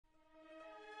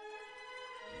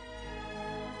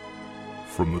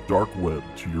From the dark web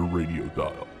to your radio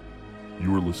dial,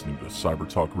 you are listening to Cyber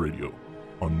Talk Radio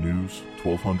on News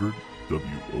 1200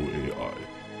 WOAI.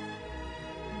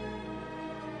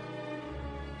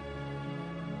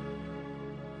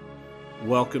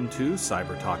 Welcome to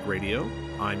Cyber Talk Radio.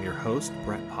 I'm your host,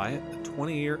 Brett Pyatt, a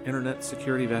 20-year internet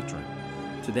security veteran.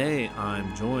 Today,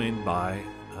 I'm joined by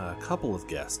a couple of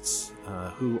guests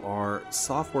who are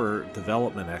software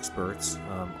development experts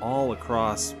all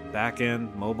across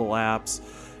back-end mobile apps,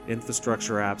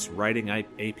 infrastructure apps, writing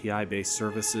API-based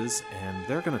services, and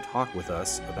they're going to talk with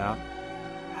us about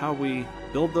how we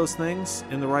build those things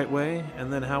in the right way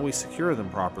and then how we secure them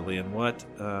properly, and what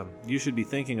you should be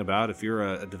thinking about if you're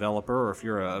a developer or if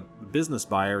you're a business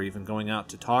buyer, even going out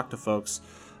to talk to folks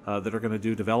that are going to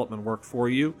do development work for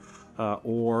you,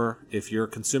 or if you're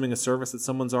consuming a service that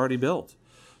someone's already built.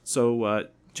 So,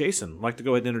 Jason, I'd like to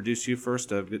go ahead and introduce you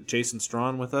first. Jason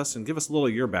Strawn with us, and give us a little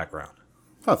of your background.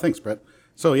 Oh, thanks, Brett.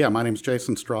 So, my name's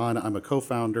Jason Strawn. I'm a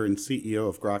co-founder and CEO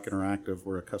of Grok Interactive.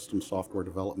 We're a custom software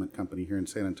development company here in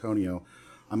San Antonio.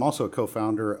 I'm also a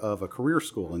co-founder of a career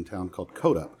school in town called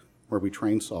CodeUp, where we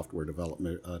train software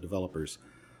developers.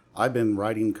 I've been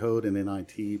writing code in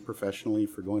IT professionally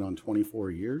for going on 24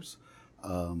 years.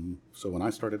 So when I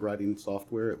started writing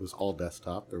software, it was all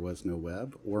desktop. There was no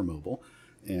web or mobile,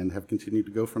 and have continued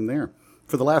to go from there.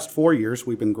 For the last 4 years,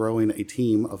 we've been growing a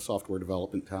team of software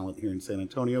development talent here in San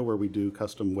Antonio, where we do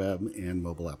custom web and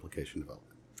mobile application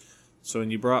development. So,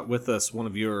 and you brought with us one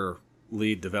of your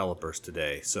lead developers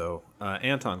today. So,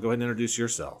 Anton, go ahead and introduce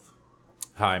yourself.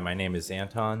 Hi, my name is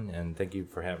Anton, and thank you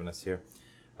for having us here.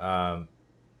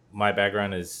 My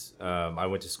background is I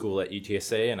went to school at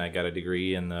UTSA, and I got a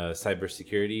degree in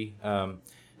cybersecurity.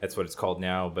 That's what it's called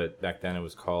now, but back then it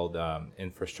was called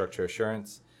infrastructure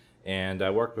assurance. And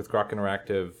I worked with Grok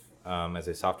Interactive as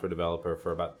a software developer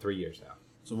for about 3 years now.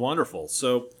 So wonderful.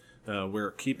 So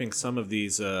we're keeping some of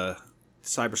these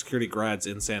cybersecurity grads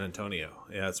in San Antonio.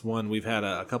 Yeah, it's one we've had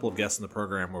a couple of guests in the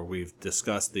program where we've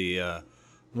discussed the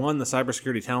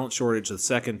cybersecurity talent shortage. The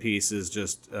second piece is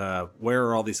just where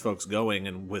are all these folks going?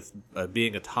 And with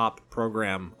being a top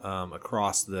program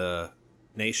across the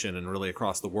nation and really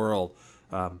across the world,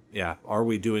 are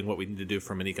we doing what we need to do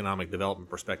from an economic development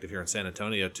perspective here in San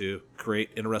Antonio to create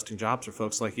interesting jobs for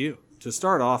folks like you? To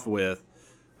start off with,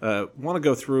 want to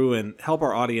go through and help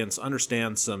our audience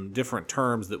understand some different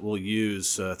terms that we'll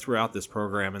use throughout this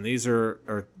program. And these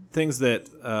are things that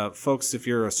folks, if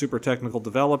you're a super technical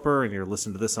developer and you're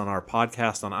listening to this on our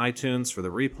podcast on iTunes for the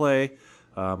replay,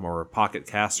 or Pocket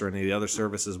Cast or any of the other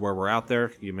services where we're out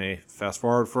there, you may fast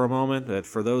forward for a moment. But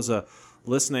for those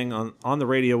listening on the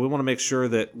radio, we want to make sure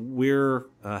that we're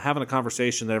having a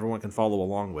conversation that everyone can follow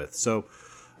along with. So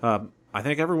I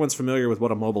think everyone's familiar with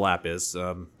what a mobile app is.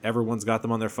 Everyone's got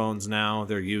them on their phones now.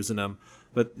 They're using them.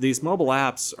 But these mobile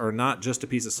apps are not just a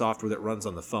piece of software that runs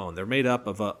on the phone. They're made up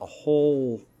of a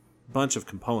whole bunch of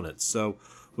components. So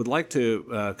would like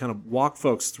to kind of walk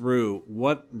folks through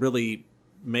what really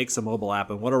makes a mobile app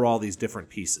and what are all these different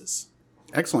pieces.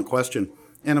 Excellent question.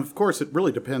 And of course, it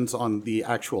really depends on the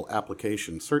actual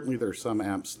application. Certainly there are some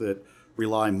apps that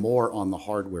rely more on the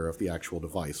hardware of the actual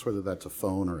device, whether that's a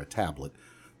phone or a tablet.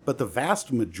 But the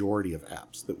vast majority of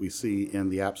apps that we see in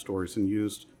the app stores and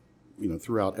used,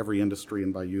 throughout every industry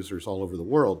and by users all over the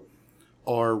world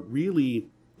are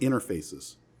really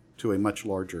interfaces to a much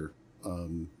larger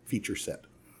feature set.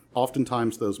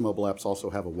 Oftentimes, those mobile apps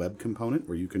also have a web component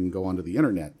where you can go onto the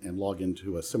internet and log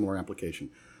into a similar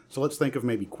application. So let's think of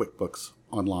maybe QuickBooks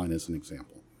Online as an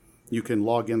example. You can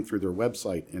log in through their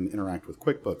website and interact with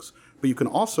QuickBooks, but you can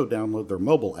also download their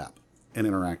mobile app and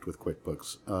interact with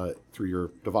QuickBooks through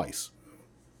your device.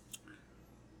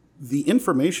 The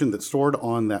information that's stored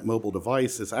on that mobile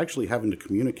device is actually having to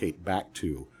communicate back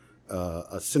to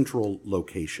a central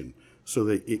location so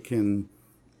that it can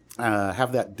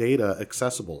have that data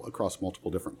accessible across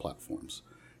multiple different platforms.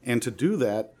 And to do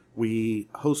that, we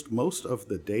host most of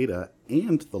the data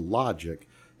and the logic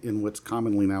in what's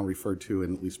commonly now referred to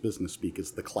in at least business speak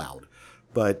as the cloud.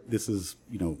 But this is,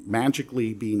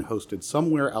 magically being hosted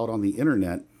somewhere out on the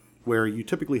internet where you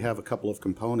typically have a couple of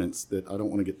components that I don't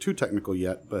want to get too technical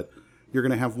yet, but you're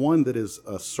going to have one that is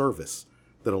a service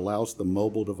that allows the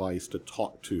mobile device to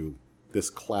talk to this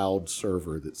cloud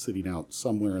server that's sitting out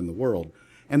somewhere in the world.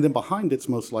 And then behind it's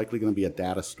most likely going to be a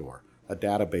data store, a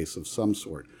database of some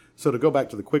sort. So to go back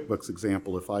to the QuickBooks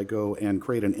example, if I go and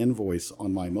create an invoice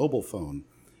on my mobile phone,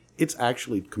 it's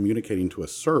actually communicating to a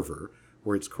server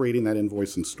where it's creating that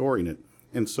invoice and storing it.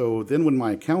 And so then when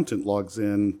my accountant logs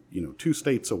in, 2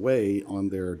 states away on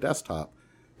their desktop,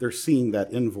 they're seeing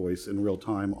that invoice in real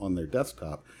time on their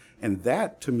desktop. And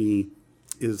that, to me,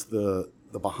 is the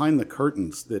the behind the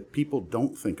curtains that people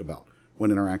don't think about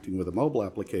when interacting with a mobile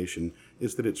application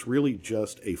is that it's really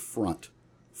just a front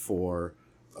for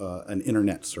an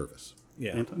internet service.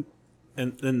 Yeah. Anton?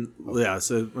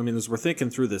 So I mean, as we're thinking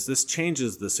through this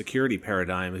changes the security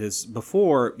paradigm. Because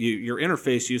before, your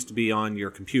interface used to be on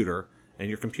your computer, and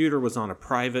your computer was on a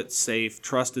private, safe,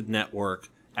 trusted network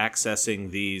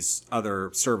accessing these other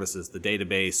services, the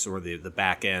database or the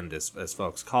back end, as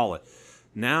folks call it.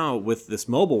 Now, with this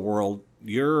mobile world,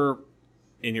 you're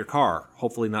in your car,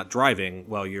 hopefully not driving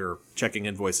while you're checking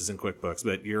invoices in QuickBooks,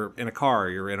 but you're in a car,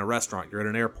 you're in a restaurant, you're in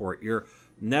an airport, you're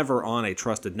never on a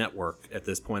trusted network at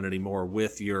this point anymore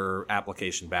with your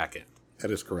application backend.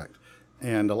 That is correct.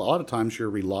 And a lot of times you're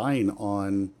relying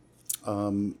on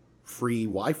free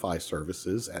Wi-Fi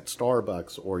services at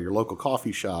Starbucks or your local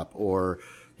coffee shop, or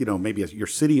maybe your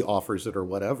city offers it or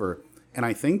whatever. And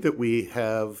I think that we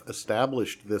have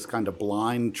established this kind of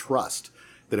blind trust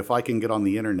that if I can get on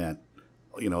the internet,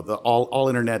 all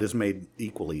internet is made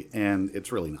equally, and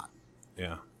it's really not.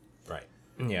 Yeah. Right.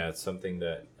 Yeah, it's something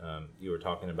that you were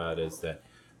talking about is that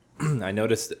I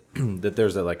noticed that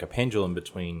there's a pendulum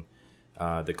between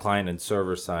the client and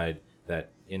server side.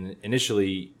 That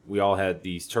initially we all had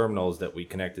these terminals that we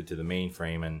connected to the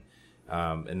mainframe,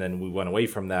 and then we went away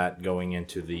from that, going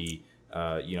into the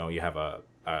you have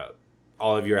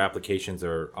all of your applications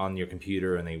are on your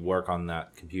computer and they work on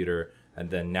that computer, and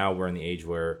then now we're in the age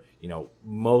where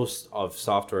most of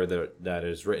software that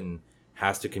is written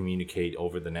has to communicate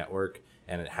over the network,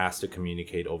 and it has to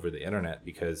communicate over the internet,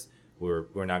 because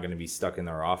we're not going to be stuck in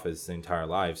our office the entire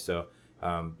lives. So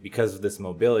because of this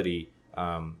mobility,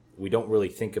 we don't really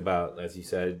think about, as you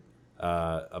said,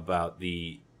 about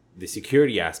the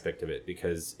security aspect of it,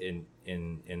 because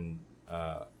in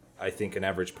I think an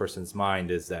average person's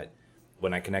mind is that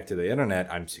when I connect to the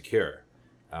internet, I'm secure,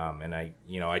 and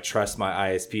I trust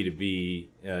my ISP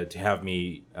to have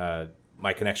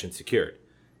my connection secured,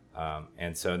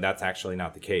 and so that's actually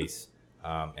not the case.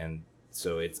 And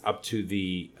so it's up to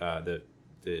the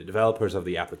developers of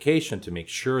the application to make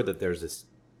sure that there's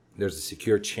a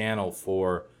secure channel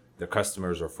for their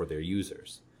customers or for their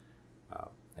users.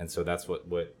 And so that's what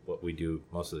we do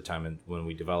most of the time. And when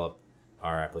we develop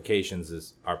our applications,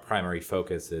 is our primary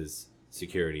focus is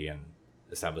security and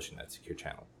establishing that secure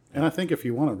channel. And I think if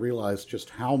you want to realize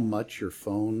just how much your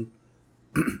phone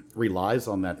relies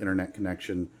on that internet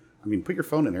connection, put your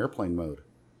phone in airplane mode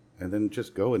and then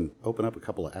just go and open up a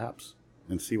couple of apps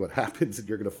and see what happens. And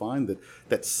you're going to find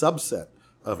that subset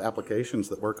of applications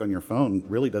that work on your phone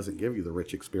really doesn't give you the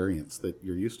rich experience that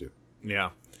you're used to. Yeah.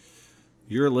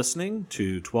 You're listening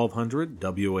to 1200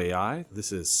 WAI.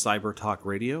 This is Cyber Talk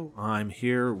Radio. I'm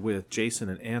here with Jason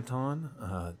and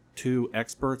Anton, two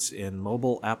experts in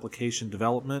mobile application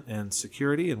development and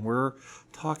security, and we're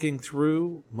talking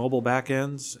through mobile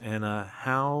backends and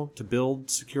how to build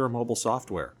secure mobile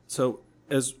software. So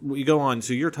as we go on,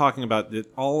 so you're talking about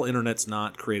that all internet's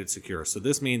not created secure. So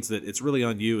this means that it's really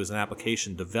on you as an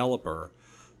application developer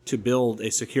to build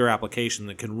a secure application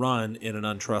that can run in an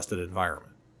untrusted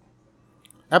environment.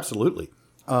 Absolutely.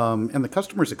 And the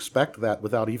customers expect that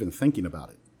without even thinking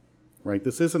about it, right?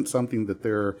 This isn't something that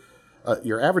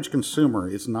your average consumer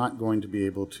is not going to be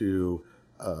able to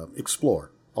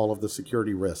explore all of the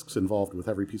security risks involved with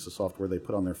every piece of software they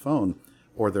put on their phone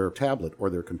or their tablet or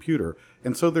their computer.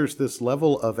 And so there's this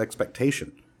level of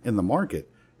expectation in the market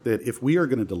that if we are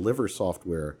going to deliver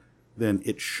software, then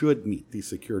it should meet these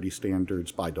security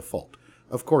standards by default.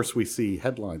 Of course, we see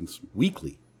headlines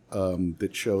weekly that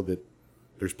show that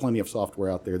there's plenty of software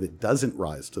out there that doesn't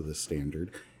rise to this standard,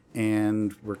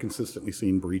 and we're consistently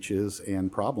seeing breaches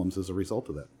and problems as a result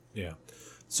of that. Yeah.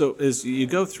 So as you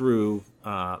go through,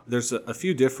 there's a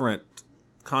few different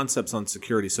concepts on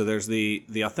security. So there's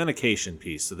the authentication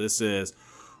piece. So this is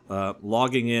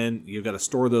logging in. You've got to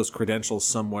store those credentials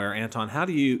somewhere. Anton, how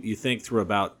do you think through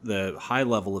about the high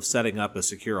level of setting up a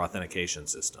secure authentication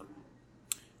system?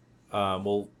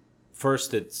 Well,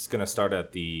 first it's going to start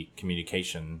at the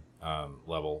communication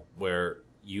level, where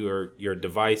your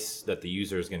device that the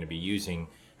user is going to be using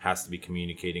has to be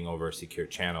communicating over a secure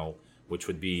channel, which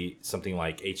would be something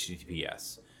like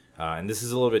HTTPS. And this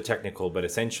is a little bit technical, but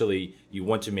essentially you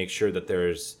want to make sure that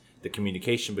there's the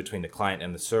communication between the client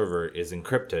and the server is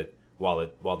encrypted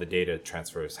while the data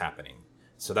transfer is happening.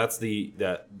 So that's the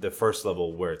first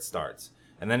level where it starts.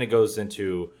 And then it goes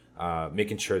into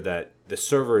making sure that the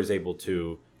server is able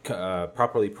to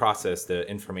properly process the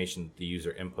information the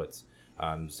user inputs,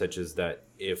 such as that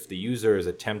if the user is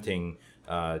attempting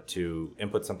to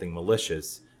input something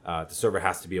malicious, the server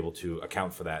has to be able to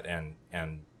account for that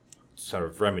and sort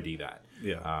of remedy that.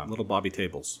 Yeah, little Bobby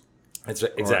tables. It's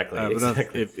exactly.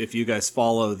 Exactly. If you guys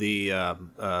follow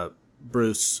the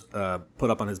Bruce put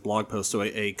up on his blog post, so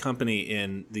a company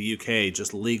in the UK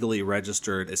just legally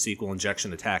registered a SQL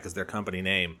injection attack as their company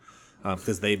name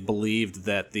because they believed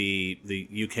that the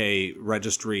UK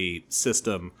registry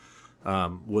system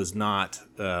was not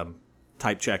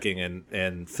type checking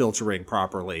and filtering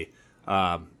properly,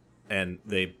 and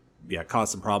they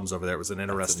caused some problems over there. It was an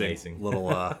interesting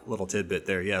little tidbit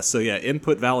there. Yeah. So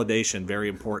input validation, very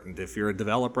important. If you're a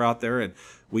developer out there and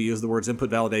we use the words input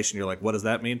validation, you're like, what does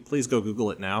that mean? Please go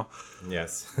Google it now.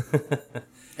 Yes.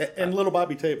 And Little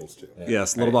Bobby Tables too.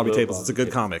 Yes, Little Bobby Tables. It's a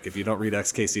good comic if you don't read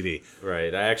XKCD.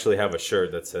 Right. I actually have a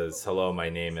shirt that says, "Hello, my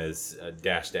name is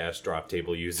 -- drop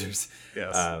table users."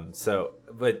 Yes.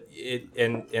 But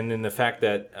in the fact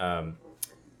that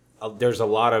there's a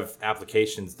lot of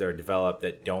applications that are developed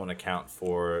that don't account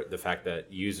for the fact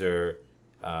that user,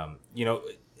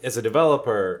 as a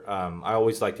developer, I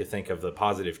always like to think of the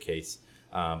positive case.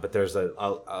 But there's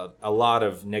a lot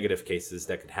of negative cases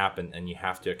that could happen, and you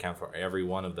have to account for every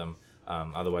one of them.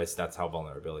 Otherwise, that's how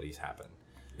vulnerabilities happen.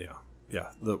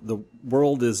 Yeah. The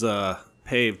world is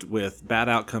paved with bad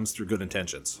outcomes through good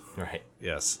intentions. Right.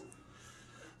 Yes.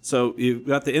 So you've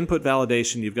got the input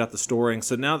validation, you've got the storing.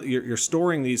 So now you're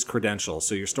storing these credentials.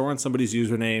 So you're storing somebody's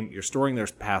username, you're storing their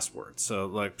password. So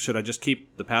like, should I just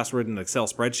keep the password in an Excel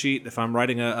spreadsheet if I'm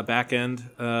writing a back end,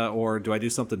 or do I do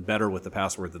something better with the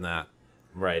password than that?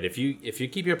 Right. If you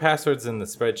keep your passwords in the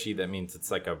spreadsheet, that means it's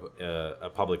like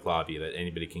a public lobby that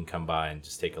anybody can come by and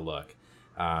just take a look.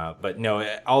 But no,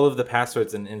 all of the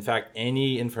passwords, and in fact,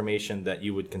 any information that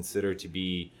you would consider to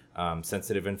be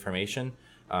sensitive information,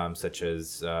 such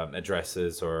as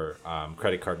addresses or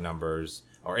credit card numbers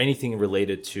or anything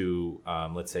related to,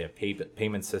 let's say, a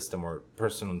payment system or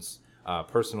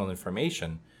personal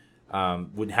information,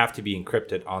 would have to be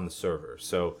encrypted on the server.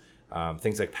 So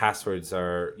things like passwords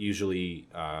are usually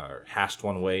hashed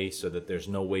one way so that there's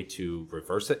no way to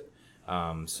reverse it.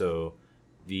 So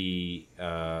the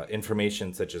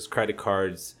information such as credit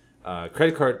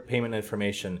card payment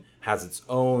information has its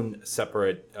own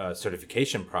separate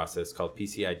certification process called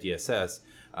PCI DSS,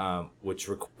 which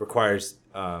requires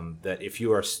that if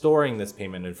you are storing this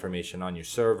payment information on your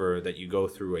server, that you go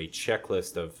through a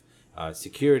checklist of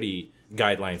security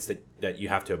guidelines that you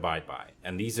have to abide by.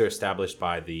 And these are established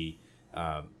by the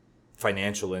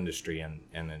financial industry,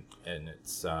 and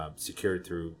it's secured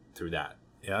through that.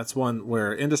 Yeah, that's one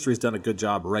where industry's done a good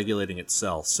job regulating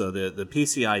itself. So the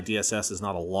PCI DSS is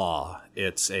not a law.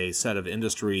 It's a set of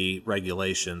industry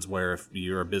regulations where if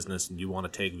you're a business and you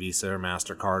want to take Visa or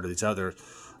MasterCard or these other,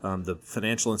 the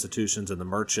financial institutions and the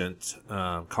merchant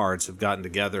cards have gotten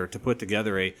together to put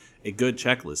together a good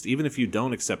checklist. Even if you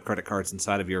don't accept credit cards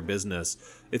inside of your business,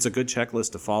 it's a good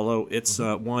checklist to follow. It's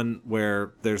one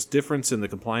where there's difference in the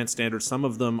compliance standards. Some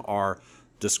of them are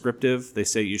descriptive. They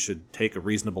say you should take a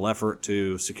reasonable effort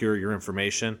to secure your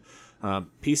information.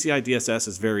 PCI DSS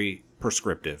is very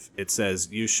prescriptive. It says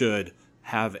you should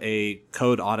have a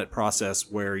code audit process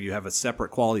where you have a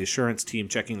separate quality assurance team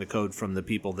checking the code from the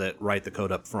people that write the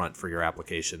code up front for your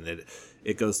application.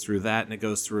 It goes through that, and it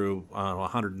goes through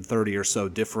 130 or so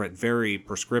different very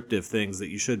prescriptive things that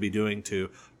you should be doing to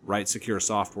write secure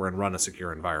software and run a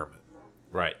secure environment.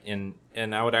 Right. And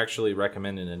I would actually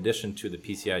recommend, in addition to the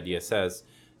PCI DSS,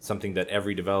 something that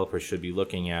every developer should be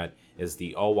looking at is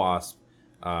the OWASP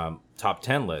top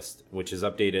 10 list, which is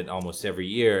updated almost every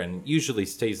year and usually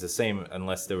stays the same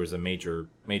unless there was a major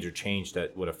change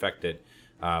that would affect it.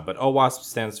 But OWASP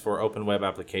stands for Open Web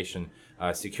Application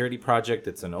Security Project.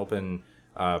 It's an open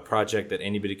project that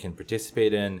anybody can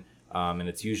participate in. And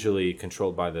it's usually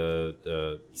controlled by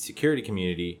the security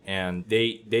community, and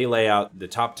they lay out the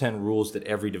top 10 rules that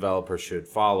every developer should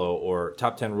follow, or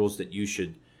top 10 rules that you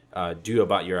should do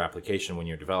about your application when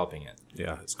you're developing it.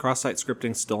 Yeah. Is cross-site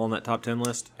scripting still on that top 10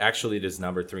 list? Actually, it is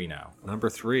number 3 now. Number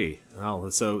 3. Oh,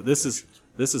 so this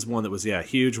is one that was a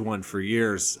huge one for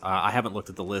years. I haven't looked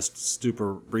at the list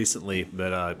super recently,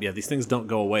 but these things don't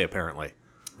go away apparently.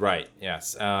 Right.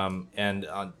 Yes.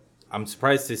 I'm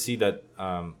surprised to see that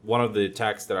one of the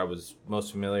attacks that I was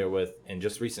most familiar with in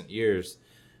just recent years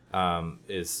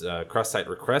is cross-site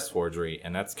request forgery,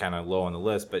 and that's kind of low on the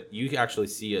list. But you actually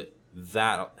see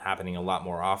that happening a lot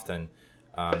more often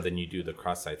than you do the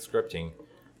cross-site scripting.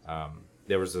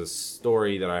 There was a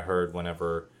story that I heard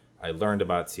whenever I learned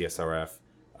about CSRF,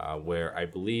 where I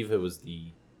believe it was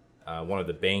one of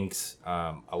the banks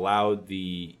allowed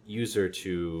the user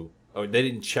to, they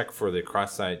didn't check for the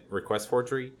cross-site request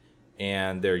forgery.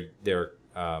 And their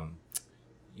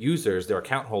users, their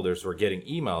account holders, were getting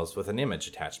emails with an image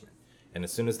attachment. And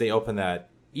as soon as they open that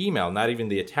email, not even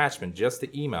the attachment, just the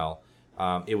email,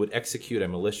 it would execute a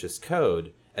malicious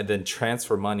code and then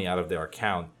transfer money out of their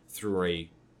account through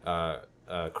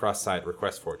a cross-site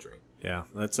request forgery. Yeah,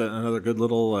 that's another good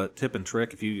little tip and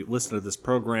trick. If you listen to this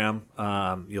program,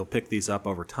 you'll pick these up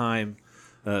over time.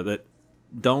 But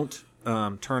don't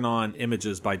turn on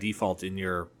images by default in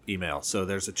your email. So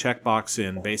there's a checkbox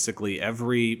in basically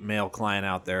every mail client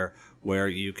out there where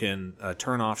you can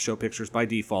turn off show pictures by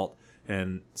default.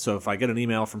 And so if I get an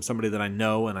email from somebody that I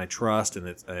know and I trust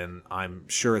and I'm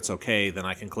sure it's okay, then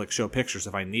I can click show pictures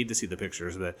if I need to see the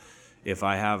pictures. But if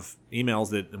I have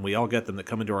emails and we all get them that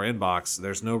come into our inbox,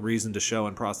 there's no reason to show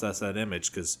and process that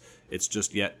image because it's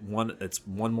just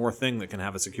one more thing that can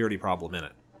have a security problem in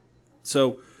it.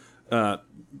 So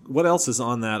what else is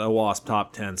on that OWASP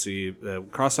top 10? So you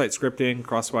cross-site scripting,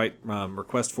 cross-site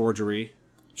request forgery.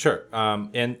 Sure.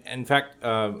 And in fact,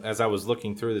 as I was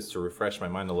looking through this to refresh my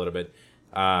mind a little bit,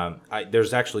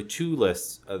 there's actually two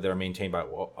lists that are maintained by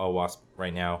OWASP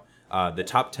right now. The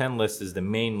top 10 list is the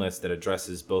main list that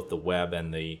addresses both the web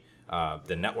and the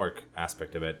network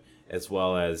aspect of it, as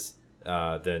well as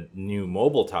the new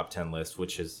mobile top 10 list,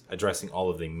 which is addressing all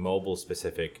of the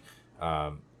mobile-specific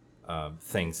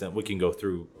things. That we can go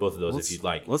through both of those if you'd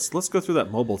like. Let's go through that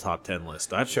mobile top 10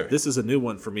 list. Sure. This is a new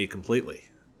one for me completely.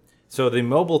 So the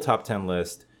mobile top 10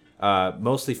 list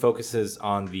mostly focuses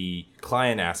on the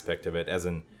client aspect of it, as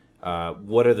in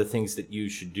what are the things that you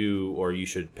should do or you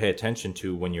should pay attention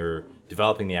to when you're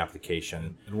developing the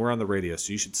application. And we're on the radio,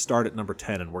 so you should start at number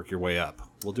 10 and work your way up.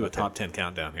 We'll do a top 10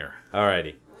 countdown here.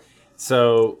 Alrighty.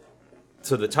 So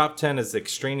the top 10 is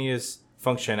extraneous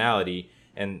functionality,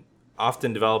 and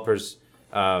often developers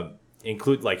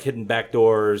include like hidden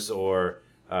backdoors or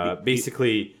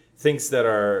basically things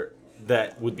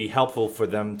that would be helpful for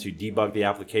them to debug the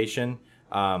application,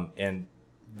 and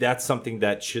that's something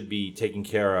that should be taken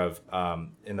care of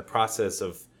in the process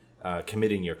of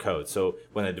committing your code. So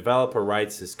when a developer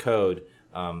writes his code,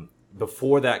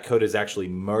 before that code is actually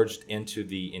merged into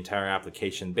the entire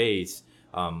application base,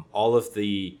 all of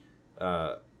the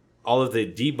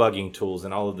debugging tools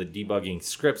and all of the debugging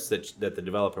scripts that the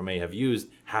developer may have used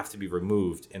have to be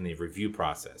removed in the review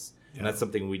process. Yeah. And that's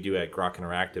something we do at Grok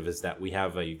Interactive, is that we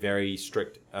have a very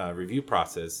strict review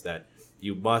process that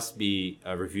you must be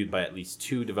reviewed by at least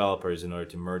 2 developers in order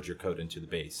to merge your code into the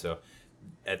base. So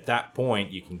at that point,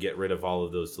 you can get rid of all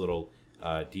of those little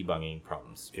debugging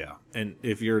problems. Yeah, and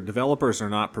if your developers are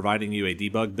not providing you a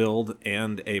debug build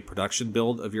and a production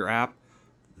build of your app,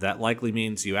 that likely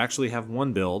means you actually have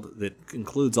one build that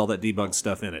includes all that debug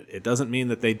stuff in it. It doesn't mean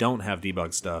that they don't have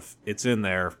debug stuff. It's in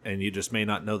there, and you just may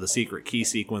not know the secret key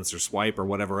sequence or swipe or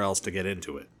whatever else to get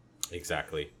into it.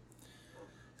 Exactly.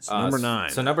 So number 9.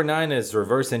 So number 9 is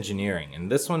reverse engineering,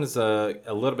 and this one is a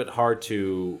little bit hard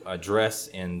to address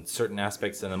in certain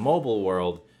aspects in the mobile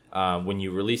world. When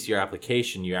you release your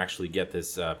application, you actually get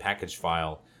this package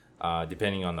file,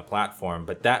 depending on the platform,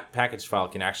 but that package file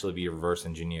can actually be reverse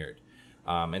engineered.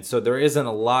 And so there isn't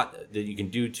a lot that you can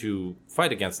do to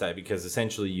fight against that, because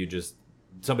essentially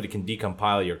somebody can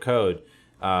decompile your code.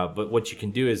 But what you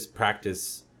can do is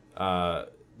practice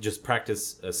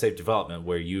safe development,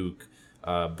 where you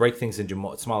break things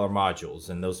into smaller modules,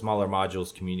 and those smaller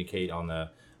modules communicate on the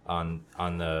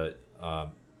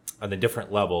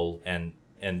different level, and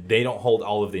they don't hold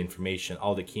all of the information,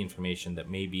 all the key information that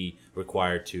may be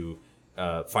required to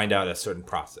find out a certain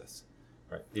process.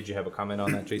 Right. Did you have a comment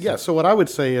on that, Jason? Yeah, so what I would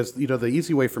say is, the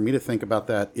easy way for me to think about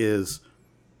that is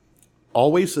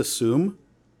always assume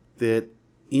that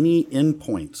any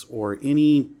endpoints or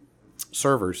any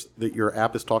servers that your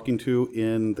app is talking to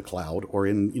in the cloud or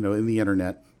in the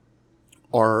internet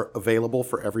are available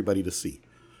for everybody to see,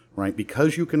 right?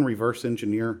 Because you can reverse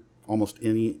engineer almost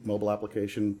any mobile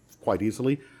application quite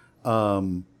easily,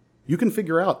 you can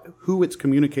figure out who it's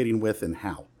communicating with and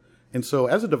how. And so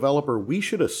as a developer, we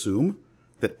should assume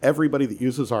that everybody that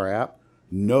uses our app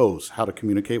knows how to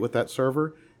communicate with that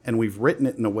server, and we've written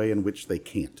it in a way in which they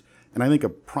can't. And I think a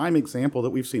prime example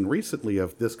that we've seen recently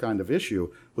of this kind of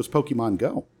issue was Pokemon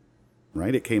Go,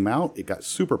 right? It came out, it got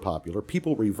super popular,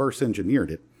 people reverse engineered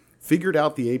it, figured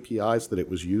out the APIs that it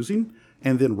was using,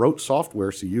 and then wrote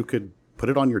software so you could put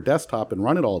it on your desktop and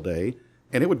run it all day,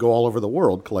 and it would go all over the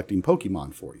world collecting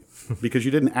Pokemon for you. Because you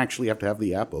didn't actually have to have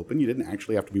the app open, you didn't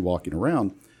actually have to be walking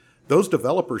around. Those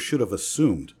developers should have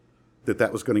assumed that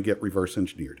that was going to get reverse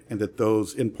engineered and that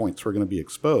those endpoints were going to be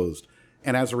exposed.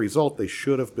 And as a result, they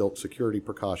should have built security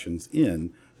precautions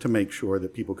in to make sure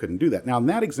that people couldn't do that. Now, in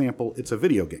that example, it's a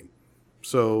video game,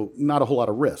 so not a whole lot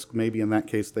of risk. Maybe in that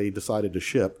case, they decided to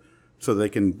ship so they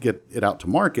can get it out to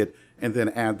market and then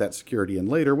add that security in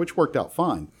later, which worked out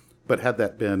fine. But had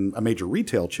that been a major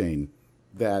retail chain,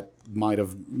 that might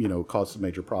have, caused some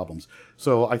major problems.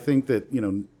 So I think that,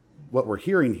 what we're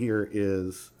hearing here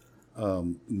is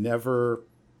never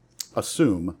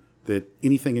assume that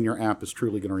anything in your app is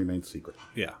truly going to remain secret.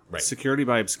 Yeah. Right. Security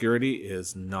by obscurity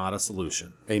is not a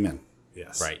solution. Amen.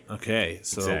 Yes. Right. Okay.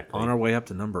 So Exactly. on our way up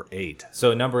to number 8.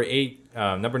 So number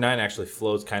 9 actually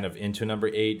flows kind of into number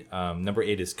 8. Number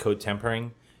 8 is code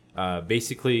tempering.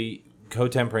 Basically,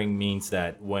 code tempering means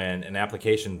that when an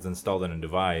application is installed on a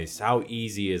device, how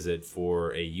easy is it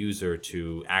for a user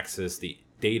to access the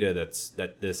data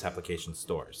that this application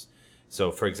stores? So,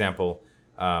 for example,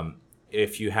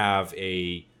 if you have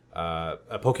a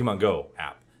Pokemon Go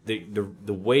app,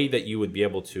 the way that you would be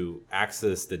able to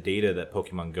access the data that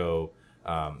Pokemon Go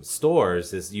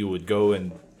stores is you would go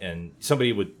and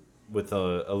somebody would, with a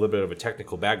little bit of a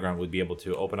technical background, would be able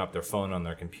to open up their phone on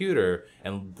their computer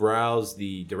and browse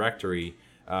the directory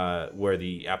where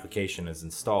the application is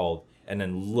installed, and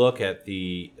then look at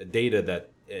the data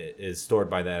that is stored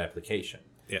by that application.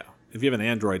 Yeah. If you have an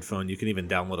Android phone, you can even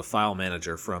download a file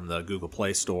manager from the Google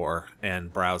Play Store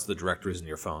and browse the directories in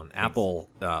your phone. Apple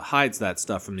hides that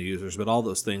stuff from the users, but all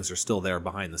those things are still there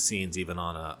behind the scenes, even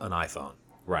on an iPhone.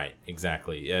 Right,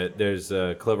 exactly. There's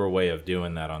a clever way of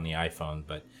doing that on the iPhone,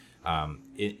 but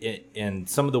and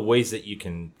some of the ways that you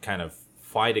can kind of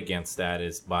fight against that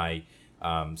is by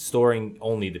storing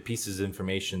only the pieces of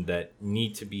information that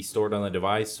need to be stored on the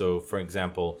device. So, for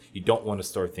example, you don't want to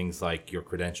store things like your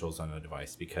credentials on a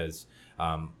device, because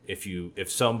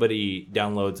if somebody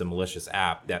downloads a malicious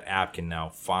app, that app can now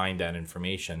find that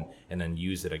information and then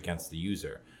use it against the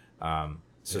user.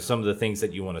 So some of the things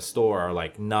that you want to store are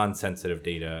like non-sensitive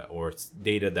data, or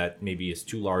data that maybe is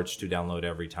too large to download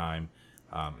every time,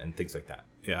 and things like that.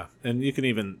 Yeah, and you can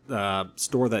even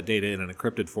store that data in an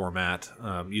encrypted format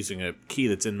using a key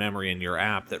that's in memory in your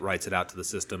app that writes it out to the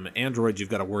system. Android, you've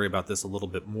got to worry about this a little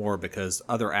bit more because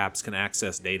other apps can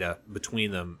access data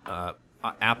between them.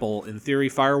 Apple, in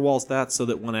theory, firewalls that so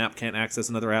that one app can't access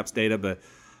another app's data, but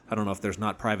I don't know if there's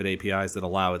not private APIs that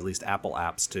allow at least Apple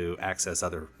apps to access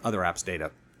other apps'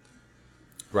 data.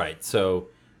 Right. So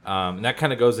that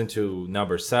kind of goes into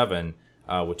number 7,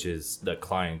 which is the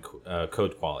client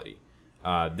code quality.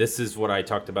 This is what I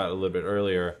talked about a little bit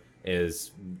earlier,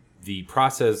 is the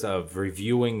process of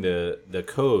reviewing the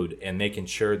code and making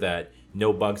sure that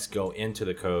no bugs go into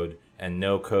the code and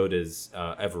no code is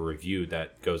ever reviewed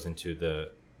that goes into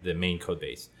the main code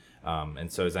base.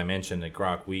 And so, as I mentioned at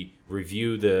Grok, we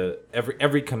review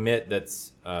every commit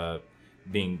that's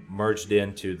being merged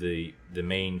into the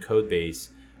main code base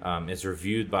is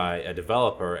reviewed by a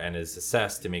developer and is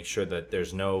assessed to make sure that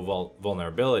there's no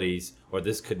vulnerabilities, or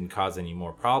this couldn't cause any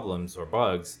more problems or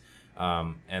bugs,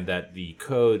 and that the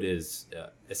code is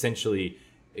essentially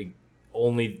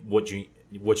only what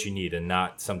you need and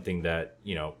not something that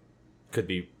could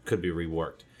be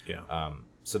reworked. Yeah.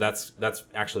 So that's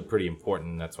actually pretty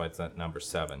important. That's why it's at number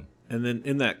 7. And then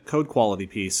in that code quality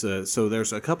piece, so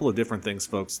there's a couple of different things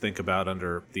folks think about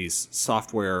under these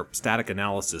software static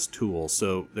analysis tools.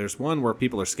 So there's one where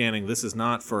people are scanning. This is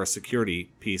not for a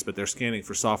security piece, but they're scanning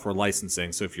for software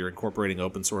licensing. So if you're incorporating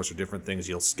open source or different things,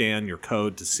 you'll scan your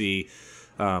code to see,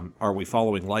 are we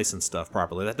following license stuff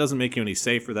properly? That doesn't make you any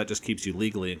safer. That just keeps you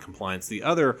legally in compliance. The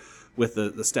other, with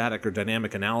the static or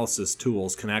dynamic analysis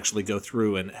tools, can actually go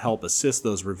through and help assist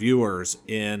those reviewers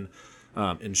in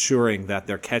ensuring that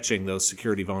they're catching those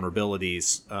security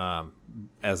vulnerabilities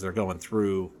as they're going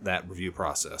through that review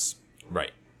process.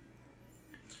 Right.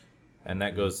 And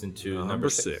that goes into Number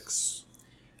 6.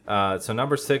 So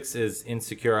number 6 is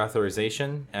insecure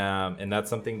authorization, and that's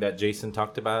something that Jason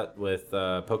talked about with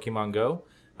Pokemon Go.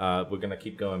 We're going to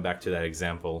keep going back to that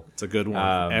example. It's a good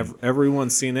one.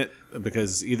 Everyone's seen it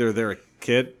because either they're a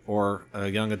kid or a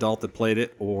young adult that played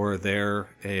it, or they're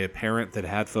a parent that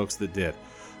had folks that did.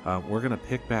 We're going to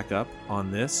pick back up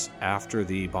on this after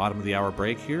the bottom of the hour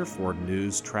break here for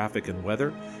news, traffic, and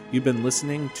weather. You've been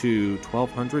listening to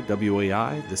 1200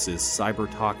 WAI. This is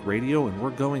Cyber Talk Radio, and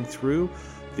we're going through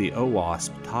the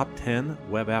OWASP Top 10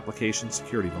 Web Application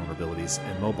Security Vulnerabilities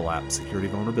and Mobile App Security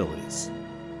Vulnerabilities.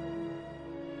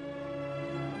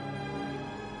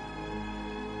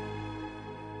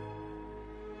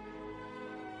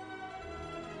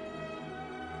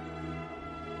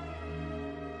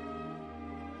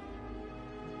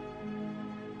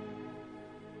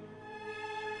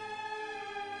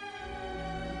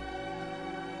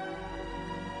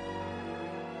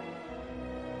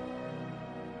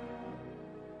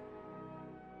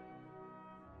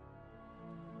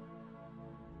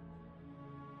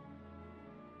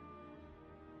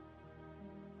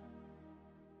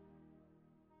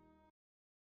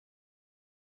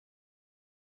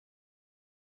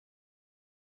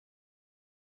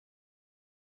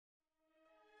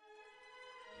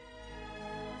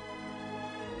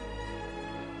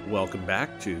 Welcome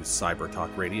back to Cyber Talk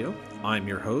Radio. I'm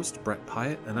your host, Brett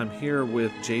Pyatt, and I'm here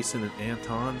with Jason and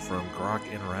Anton from Grok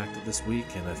Interactive this week.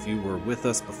 And if you were with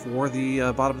us before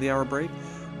the bottom of the hour break,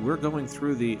 we're going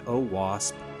through the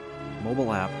OWASP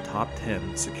mobile app top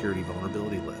 10 security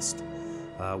vulnerability list.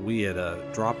 We had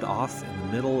dropped off in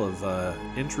the middle of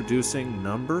introducing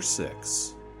number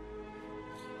 6.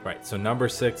 Right. So number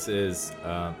 6 is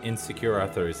insecure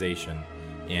authorization,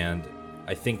 and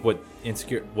I think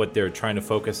what they're trying to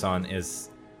focus on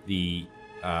is the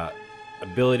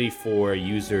ability for a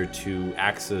user to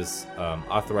access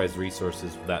authorized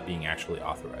resources without being actually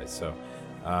authorized. So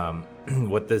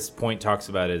what this point talks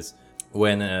about is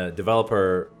when a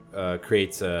developer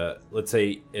creates let's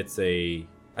say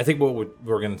I think what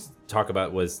we're going to talk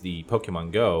about was the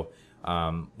Pokemon Go.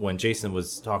 When Jason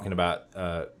was talking about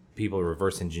people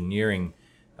reverse engineering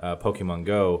Pokemon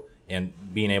Go and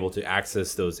being able to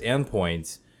access those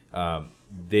endpoints,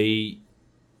 they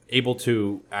able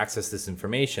to access this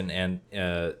information, and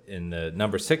in the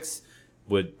number 6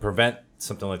 would prevent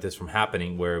something like this from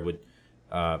happening, where it would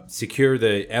secure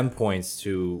the endpoints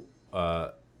to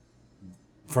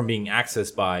from being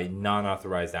accessed by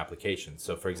non-authorized applications.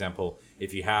 So, for example,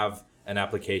 if you have an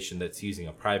application that's using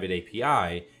a private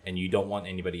API and you don't want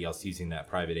anybody else using that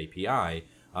private API,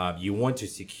 you want to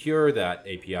secure that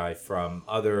API from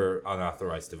other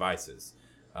unauthorized devices.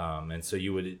 And so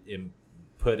you would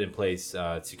put in place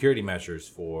security measures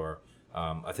for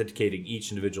authenticating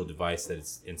each individual device that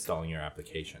is installing your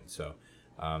application. So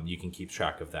you can keep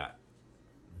track of that.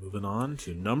 Moving on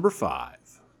to number 5.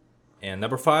 And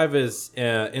number 5 is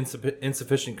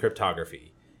insufficient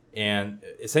cryptography. And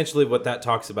essentially what that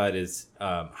talks about is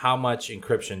how much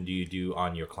encryption do you do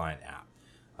on your client app,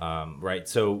 right?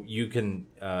 So you can,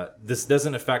 this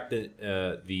doesn't affect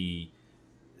the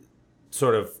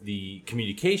sort of the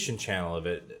communication channel of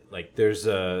it. Like there's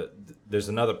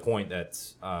another point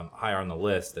that's higher on the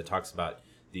list that talks about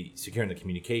the securing the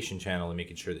communication channel and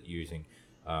making sure that you're using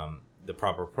the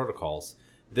proper protocols.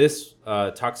 This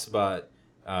talks about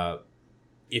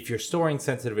if you're storing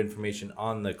sensitive information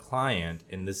on the client,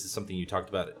 and this is something you talked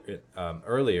about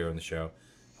earlier in the show,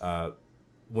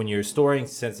 when you're storing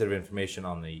sensitive information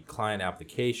on the client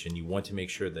application, you want to make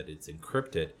sure that it's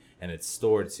encrypted and it's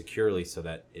stored securely so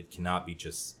that it cannot be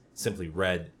just simply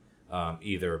read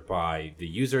either by the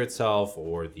user itself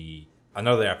or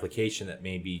another application that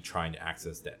may be trying to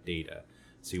access that data.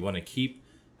 So you want to keep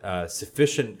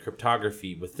sufficient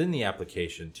cryptography within the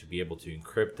application to be able to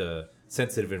encrypt the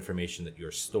sensitive information that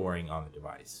you're storing on the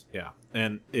device. Yeah,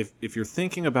 and if you're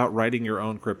thinking about writing your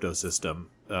own crypto system,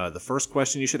 the first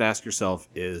question you should ask yourself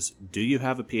is, do you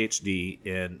have a PhD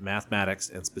in mathematics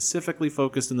and specifically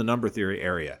focused in the number theory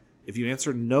area? If you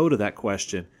answer no to that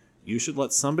question, you should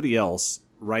let somebody else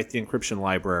write the encryption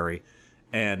library,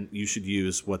 and you should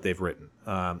use what they've written.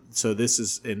 So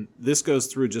this goes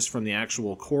through just from the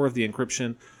actual core of the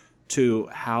encryption to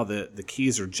how the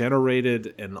keys are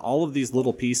generated, and all of these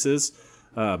little pieces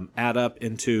add up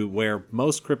into where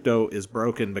most crypto is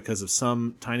broken because of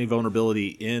some tiny vulnerability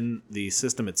in the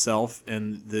system itself.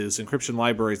 And those encryption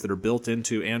libraries that are built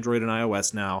into Android and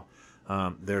iOS now,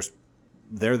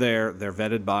 they're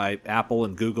vetted by Apple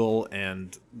and Google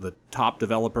and the top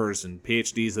developers and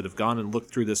PhDs that have gone and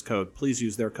looked through this code. Please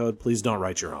use their code. Please don't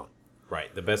write your own.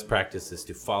 Right. The best practice is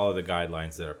to follow the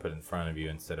guidelines that are put in front of you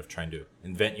instead of trying to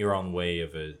invent your own way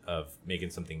of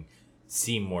making something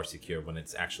seem more secure when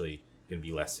it's actually going to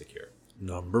be less secure.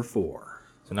 Number 4.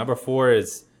 So number 4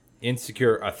 is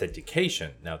insecure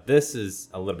authentication. Now, this is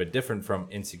a little bit different from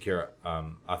insecure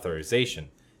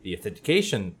authorization.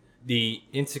 The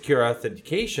insecure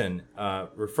authentication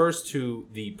refers to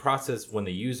the process when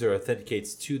the user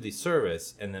authenticates to the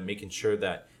service and then making sure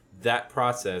that that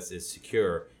process is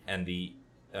secure and the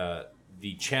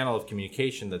channel of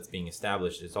communication that's being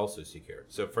established is also secure.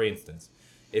 So, for instance,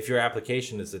 if your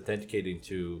application is authenticating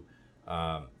to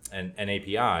an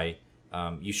API,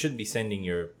 you shouldn't be sending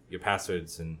your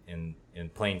passwords in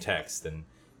plain text and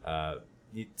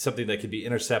something that could be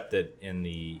intercepted in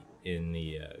the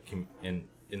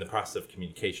process of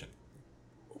communication.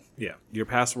 Yeah, your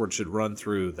password should run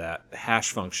through that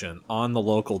hash function on the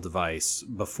local device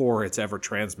before it's ever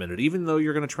transmitted, even though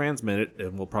you're going to transmit it,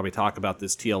 and we'll probably talk about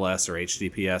this TLS or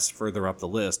HTTPS further up the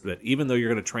list, but even though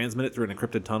you're going to transmit it through an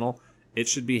encrypted tunnel, it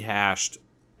should be hashed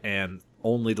and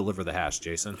only deliver the hash,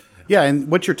 Jason. Yeah, and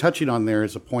what you're touching on there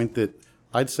is a point that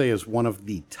I'd say is one of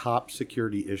the top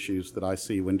security issues that I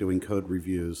see when doing code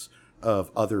reviews of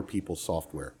other people's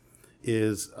software.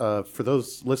 Is for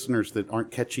those listeners that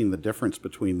aren't catching the difference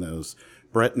between those,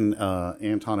 Brett and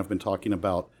Anton have been talking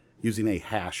about using a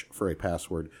hash for a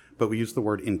password, but we use the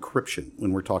word encryption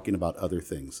when we're talking about other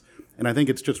things. And I think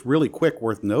it's just really quick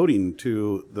worth noting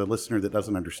to the listener that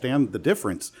doesn't understand the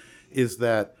difference is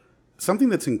that something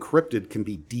that's encrypted can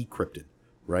be decrypted,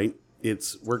 right?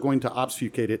 We're going to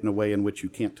obfuscate it in a way in which you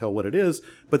can't tell what it is,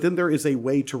 but then there is a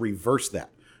way to reverse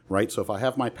that, right? So if I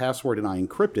have my password and I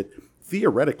encrypt it,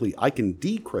 theoretically, I can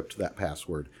decrypt that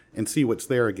password and see what's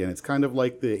there again. It's kind of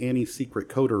like the Annie Secret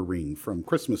Coder ring from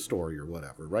Christmas Story or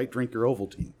whatever, right? Drink your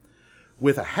Ovaltine.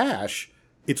 With a hash,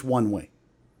 it's one way.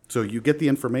 So you get the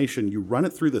information, you run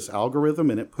it through this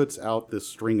algorithm, and it puts out this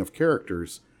string of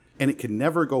characters, and it can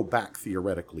never go back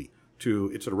theoretically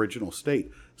to its original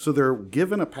state. So they're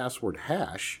given a password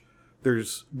hash.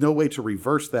 There's no way to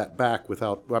reverse that back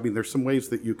without, there's some ways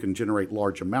that you can generate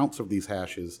large amounts of these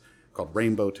hashes called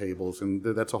rainbow tables, and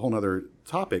that's a whole other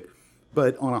topic.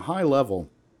 But on a high level,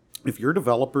 if your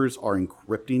developers are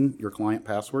encrypting your client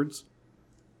passwords,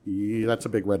 that's a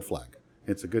big red flag.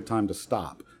 It's a good time to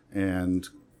stop and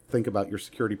think about your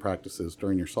security practices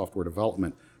during your software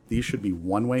development. These should be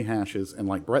one-way hashes, and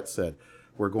like Brett said,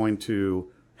 we're going to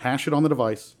hash it on the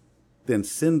device, then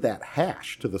send that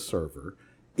hash to the server.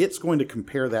 It's going to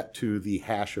compare that to the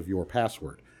hash of your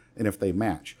password, and if they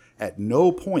match, at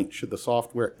no point should the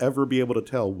software ever be able to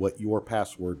tell what your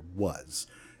password was.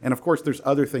 And of course, there's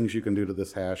other things you can do to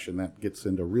this hash, and that gets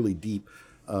into really deep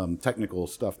technical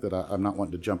stuff that I'm not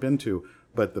wanting to jump into.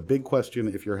 But the big question,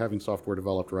 if you're having software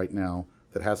developed right now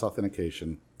that has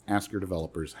authentication, ask your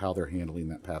developers how they're handling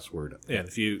that password. Yeah, and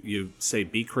if you say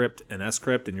bcrypt and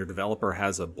scrypt and your developer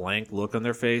has a blank look on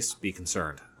their face, be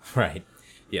concerned. Right.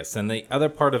 Yes, and the other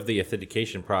part of the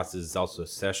authentication process is also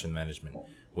session management,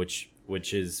 which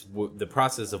is the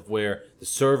process of where the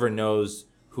server knows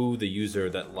who the user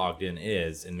that logged in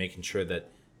is and making sure that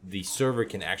the server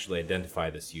can actually identify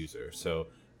this user. So,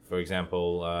 for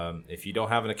example, if you don't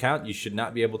have an account, you should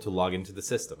not be able to log into the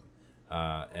system.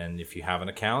 And if you have an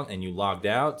account and you logged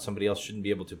out, somebody else shouldn't be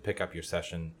able to pick up your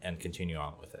session and continue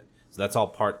on with it. So that's all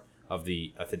part of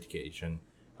the authentication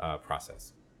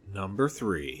process. Number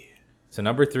 3. So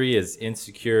number 3 is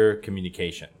insecure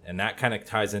communication. And that kind of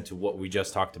ties into what we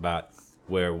just talked about,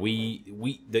 where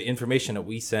the information that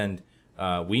we send,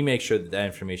 we make sure that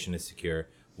information is secure.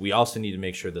 We also need to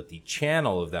make sure that the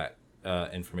channel of that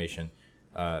information,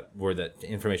 where that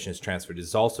information is transferred,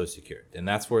 is also secured. And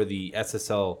that's where the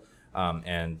SSL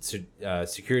and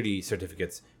security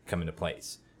certificates come into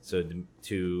place. So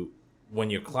when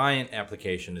your client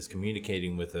application is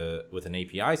communicating with an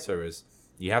API service,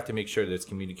 you have to make sure that it's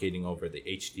communicating over the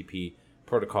HTTP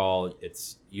protocol.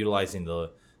 It's utilizing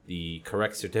the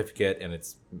correct certificate, and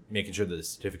it's making sure that the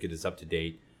certificate is up to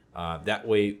date. That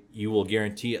way, you will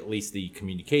guarantee at least the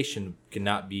communication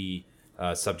cannot be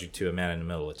subject to a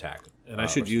man-in-the-middle attack. And I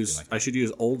should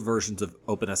use old versions of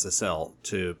OpenSSL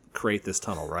to create this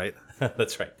tunnel, right?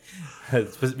 That's right.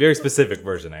 It's a very specific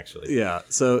version, actually. Yeah.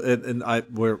 So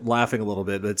we're laughing a little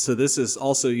bit, but so this is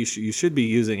also you should be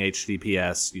using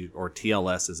HTTPS or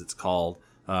TLS as it's called.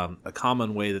 A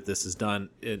common way that this is done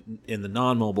in the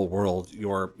non-mobile world,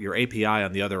 your API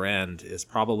on the other end is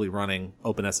probably running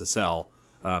OpenSSL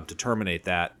to terminate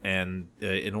that. And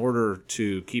in order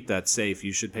to keep that safe,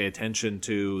 you should pay attention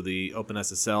to the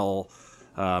OpenSSL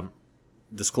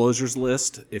disclosures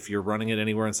list if you're running it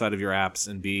anywhere inside of your apps,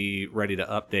 and be ready to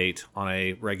update on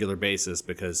a regular basis,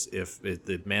 because if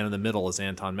the man in the middle, as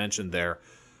Anton mentioned there,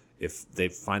 if they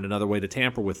find another way to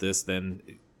tamper with this, then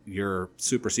your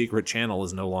super secret channel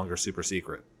is no longer super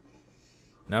secret.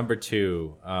 Number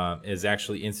 2 is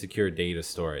actually insecure data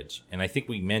storage. And I think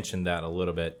we mentioned that a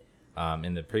little bit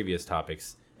in the previous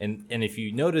topics. And if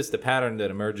you notice, the pattern that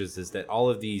emerges is that all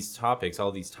of these topics,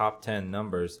 all these top 10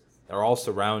 numbers, are all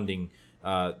surrounding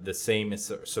the same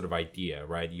sort of idea,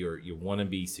 right? You want to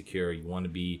be secure. You want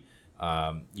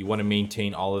to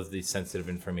maintain all of the sensitive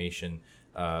information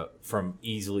from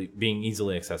being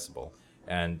easily accessible.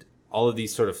 And all of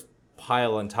these sort of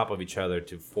pile on top of each other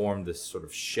to form this sort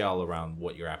of shell around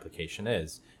what your application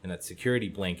is. And that security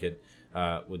blanket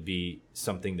would be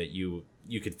something that you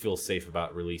could feel safe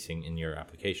about releasing in your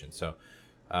application. So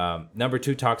number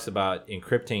 2 talks about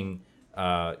encrypting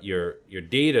your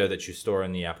data that you store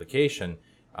in the application.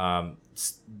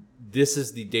 This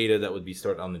is the data that would be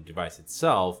stored on the device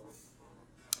itself.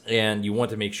 And you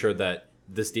want to make sure that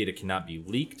this data cannot be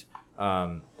leaked.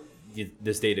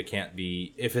 This data can't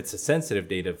be, if it's a sensitive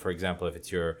data, for example, if it's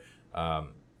your,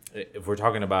 if we're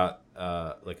talking about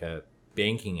like a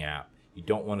banking app, you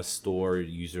don't want to store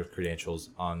user credentials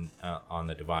on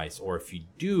the device. Or if you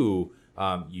do,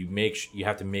 you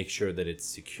have to make sure that it's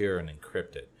secure and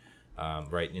encrypted,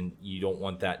 right? And you don't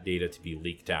want that data to be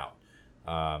leaked out.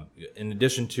 In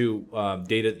addition to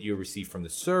data that you receive from the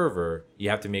server, you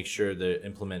have to make sure to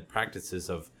implement practices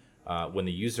of when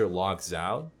the user logs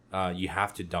out, you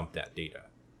have to dump that data.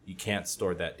 You can't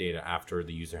store that data after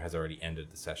the user has already ended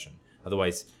the session.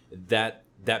 Otherwise, that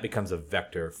becomes a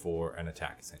vector for an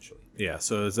attack, essentially. Yeah,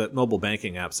 so is that mobile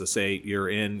banking app. So say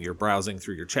you're browsing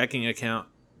through your checking account.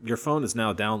 Your phone has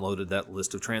now downloaded that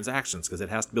list of transactions because it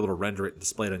has to be able to render it and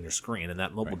display it on your screen. And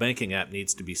that mobile banking app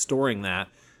needs to be storing that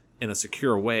in a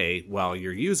secure way while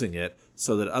you're using it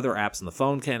so that other apps on the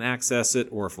phone can't access it,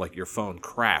 or if like your phone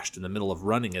crashed in the middle of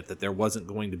running it, that there wasn't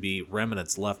going to be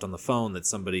remnants left on the phone that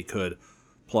somebody could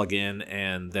plug in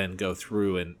and then go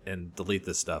through and delete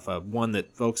this stuff. One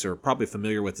that folks are probably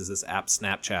familiar with is this app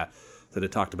Snapchat that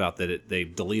it talked about, that they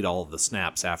delete all of the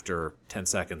snaps after 10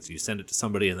 seconds. You send it to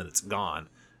somebody and then it's gone.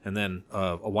 And then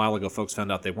a while ago, folks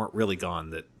found out they weren't really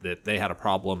gone, that they had a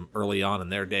problem early on in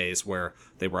their days where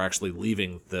they were actually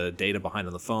leaving the data behind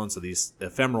on the phone. So these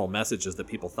ephemeral messages that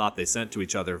people thought they sent to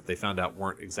each other, they found out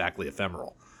weren't exactly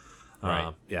ephemeral.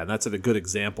 Right. And that's a good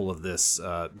example of this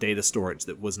data storage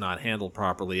that was not handled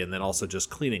properly, and then also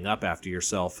just cleaning up after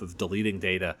yourself of deleting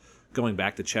data, going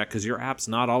back to check, because your app's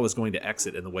not always going to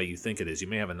exit in the way you think it is. You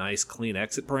may have a nice, clean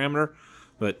exit parameter,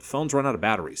 but phones run out of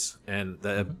batteries, and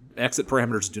the exit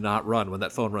parameters do not run when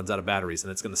that phone runs out of batteries,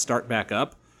 and it's going to start back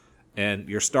up, and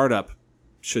your startup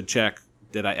should check,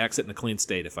 did I exit in a clean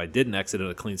state? If I didn't exit in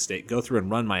a clean state, go through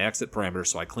and run my exit parameters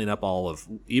so I clean up all of,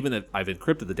 even if I've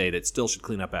encrypted the data, it still should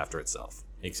clean up after itself.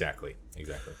 Exactly.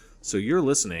 So you're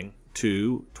listening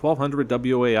to 1200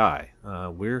 WAI.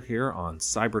 We're here on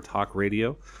Cyber Talk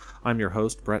Radio. I'm your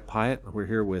host, Brett Pyatt. We're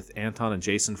here with Anton and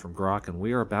Jason from Grok, and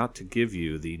we are about to give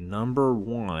you the number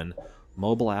one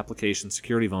mobile application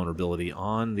security vulnerability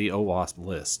on the OWASP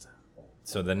list.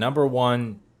 So the number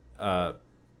one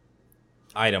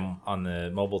item on the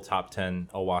mobile top 10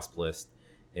 OWASP list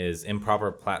is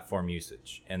improper platform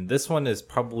usage. And this one is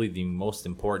probably the most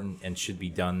important and should be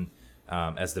done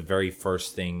as the very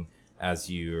first thing as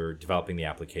you're developing the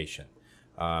application.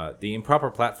 The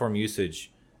improper platform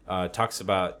usage talks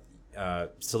about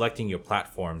selecting your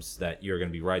platforms that you're going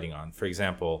to be writing on. For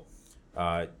example,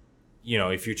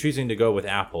 if you're choosing to go with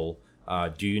Apple,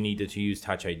 do you need to use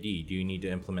Touch ID? Do you need to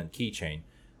implement Keychain?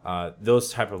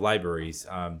 Those type of libraries.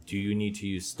 Do you need to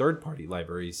use third-party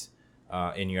libraries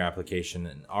in your application?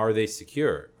 And are they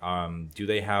secure? Do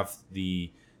they have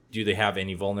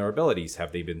any vulnerabilities?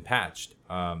 Have they been patched?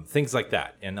 Things like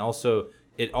that. And also,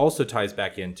 it also ties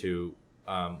back into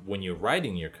when you're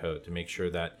writing your code to make sure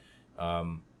that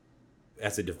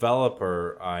as a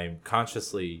developer, I'm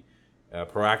consciously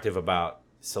proactive about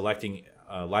selecting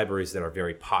libraries that are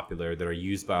very popular, that are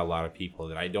used by a lot of people,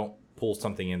 that I don't pull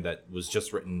something in that was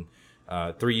just written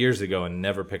 3 years ago and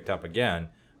never picked up again.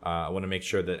 I want to make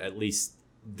sure that at least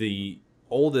the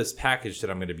oldest package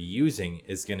that I'm going to be using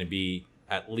is going to be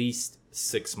at least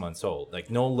 6 months old,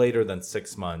 like no later than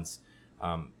 6 months,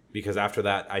 because after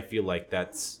that, I feel like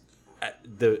that's at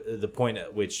the point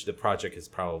at which the project is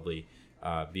probably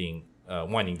being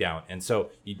winding down. And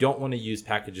so you don't want to use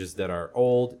packages that are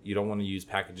old. You don't want to use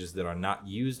packages that are not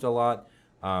used a lot.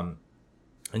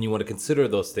 And you want to consider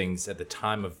those things at the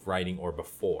time of writing or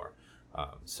before.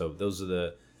 So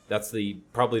that's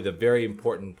probably the very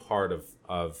important part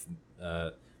of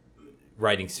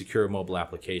writing secure mobile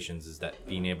applications, is that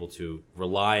being able to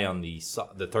rely on the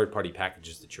third-party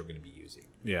packages that you're going to be using.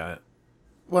 Yeah.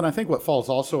 Well, I think what falls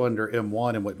also under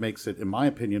M1 and what makes it, in my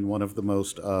opinion, one of the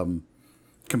most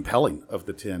compelling of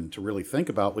the 10 to really think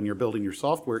about when you're building your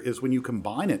software is when you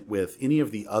combine it with any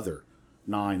of the other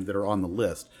 9 that are on the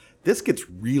list. This gets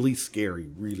really scary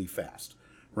really fast,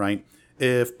 right?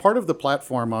 If part of the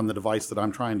platform on the device that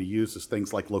I'm trying to use is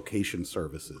things like location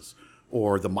services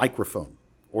or the microphone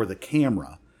or the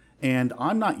camera, and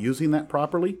I'm not using that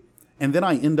properly, and then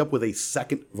I end up with a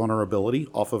second vulnerability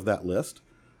off of that list,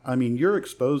 I mean, you're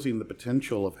exposing the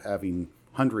potential of having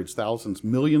hundreds, thousands,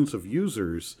 millions of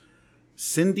users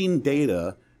sending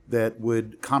data that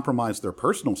would compromise their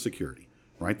personal security,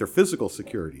 right? Their physical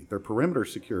security, their perimeter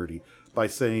security, by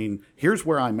saying, here's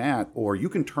where I'm at, or you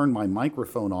can turn my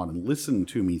microphone on and listen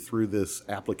to me through this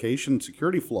application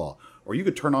security flaw, or you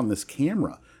could turn on this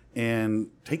camera and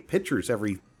take pictures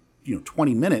every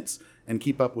 20 minutes and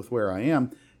keep up with where I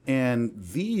am. And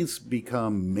these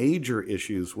become major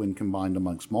issues when combined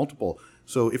amongst multiple.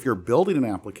 So if you're building an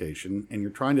application and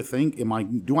you're trying to think,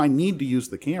 do I need to use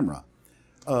the camera?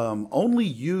 Only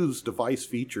use device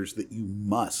features that you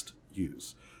must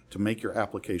use to make your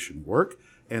application work.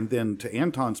 And then to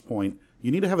Anton's point,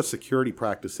 you need to have a security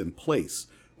practice in place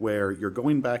where you're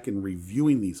going back and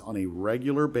reviewing these on a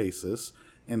regular basis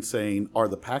and saying, are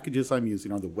the packages I'm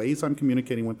using, are the ways I'm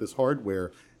communicating with this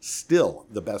hardware still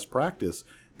the best practice?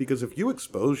 Because if you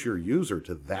expose your user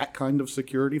to that kind of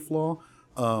security flaw,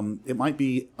 it might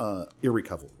be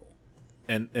irrecoverable.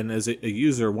 And as a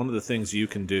user, one of the things you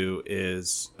can do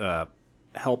is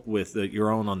help with your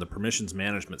own on the permissions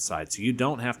management side. So you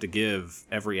don't have to give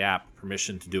every app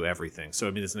permission to do everything. So,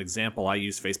 I mean, as an example, I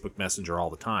use Facebook Messenger all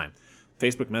the time.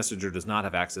 Facebook Messenger does not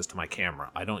have access to my camera.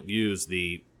 I don't use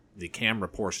the camera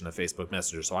portion of Facebook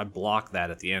Messenger, so I block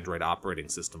that at the Android operating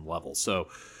system level. So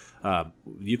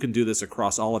you can do this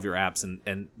across all of your apps,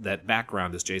 and that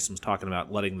background, as Jason was talking about,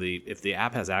 if the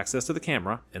app has access to the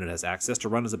camera and it has access to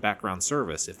run as a background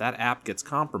service, if that app gets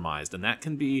compromised, and that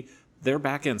can be their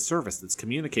back-end service that's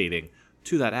communicating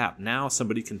to that app, now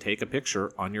somebody can take a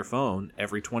picture on your phone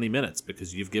every 20 minutes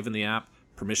because you've given the app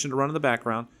permission to run in the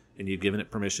background and you've given it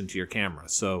permission to your camera.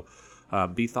 So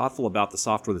be thoughtful about the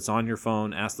software that's on your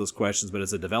phone, ask those questions, but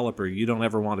as a developer, you don't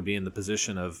ever want to be in the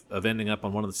position of ending up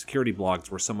on one of the security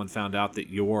blogs where someone found out that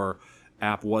your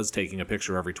app was taking a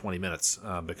picture every 20 minutes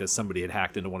because somebody had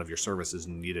hacked into one of your services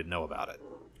and you didn't know about it.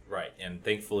 Right, and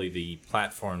thankfully the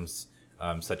platforms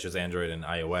such as Android and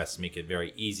iOS make it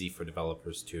very easy for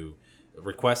developers to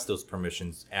request those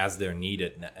permissions as they're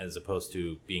needed, as opposed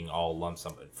to being all lump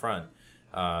sum in front.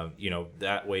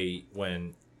 That way,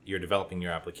 when you're developing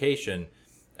your application,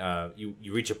 you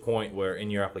reach a point where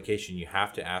in your application you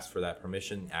have to ask for that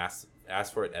permission, ask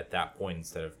for it at that point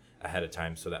instead of ahead of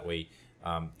time, so that way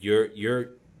you're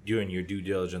doing your due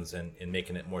diligence and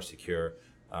making it more secure,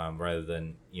 rather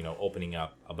than opening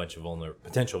up a bunch of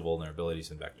potential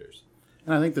vulnerabilities and vectors.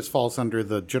 And I think this falls under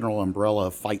the general umbrella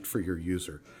of fight for your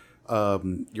user.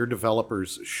 Your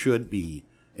developers should be,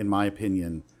 in my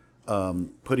opinion,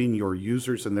 putting your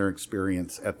users and their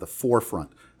experience at the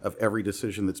forefront of every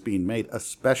decision that's being made,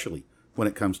 especially when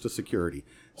it comes to security.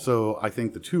 So I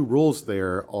think the two rules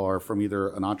there are, from either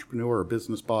an entrepreneur or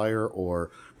business buyer or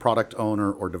product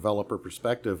owner or developer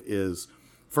perspective, is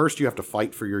first you have to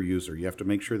fight for your user. You have to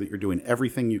make sure that you're doing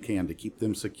everything you can to keep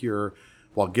them secure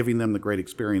while giving them the great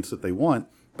experience that they want.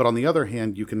 But on the other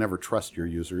hand, you can never trust your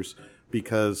users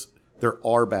because there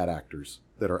are bad actors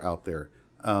that are out there.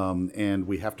 And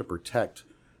we have to protect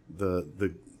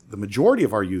the majority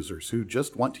of our users who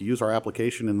just want to use our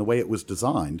application in the way it was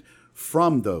designed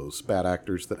from those bad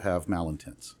actors that have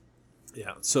malintents.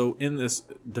 Yeah. So in this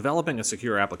developing a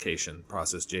secure application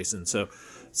process, Jason, so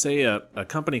say a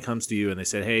company comes to you and they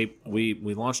said, hey, we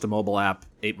launched a mobile app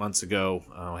 8 months ago.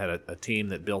 We had a team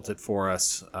that built it for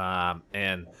us.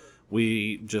 And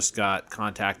we just got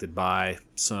contacted by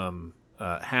some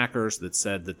hackers that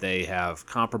said that they have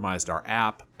compromised our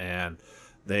app and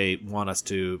they want us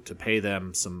to pay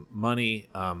them some money.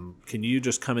 Can you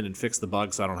just come in and fix the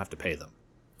bug so I don't have to pay them?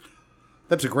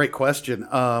 That's a great question.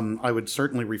 I would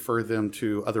certainly refer them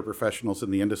to other professionals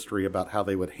in the industry about how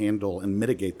they would handle and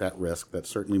mitigate that risk. That's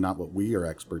certainly not what we are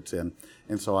experts in.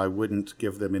 And so I wouldn't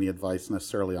give them any advice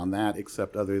necessarily on that,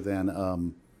 except other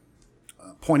than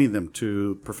pointing them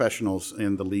to professionals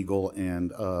in the legal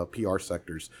and PR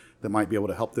sectors that might be able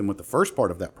to help them with the first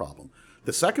part of that problem.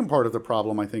 The second part of the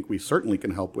problem I think we certainly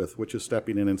can help with, which is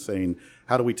stepping in and saying,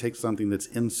 how do we take something that's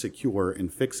insecure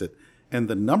and fix it? And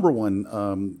the number one,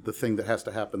 the thing that has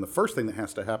to happen, the first thing that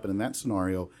has to happen in that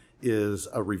scenario is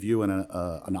a review and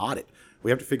an audit.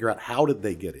 We have to figure out, how did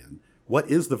they get in? What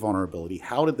is the vulnerability?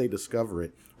 How did they discover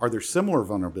it? Are there similar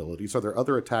vulnerabilities? Are there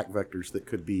other attack vectors that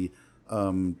could be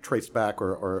traced back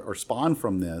or spawned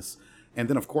from this? And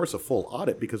then, of course, a full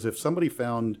audit, because if somebody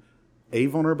found a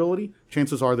vulnerability,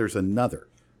 chances are there's another,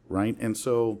 right? And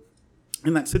so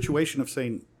in that situation of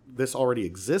saying this already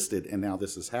existed and now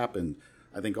this has happened,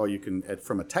 I think all you can,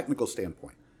 from a technical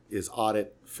standpoint, is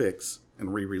audit, fix,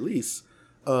 and re-release.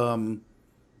 But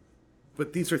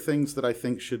these are things that I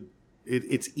think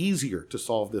it's easier to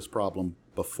solve this problem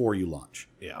before you launch.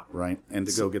 Yeah. Right? And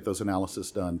to go get those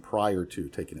analysis done prior to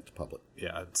taking it to public.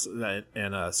 Yeah.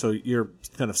 So you're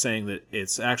kind of saying that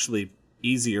it's actually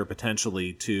easier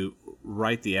potentially to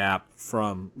write the app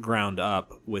from ground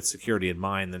up with security in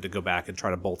mind than to go back and try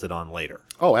to bolt it on later.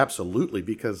 Oh, absolutely.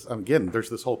 Because, again, there's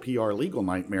this whole PR legal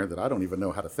nightmare that I don't even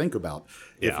know how to think about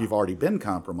if you've already been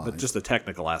compromised. But just the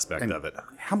technical aspect of it.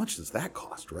 How much does that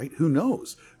cost, right? Who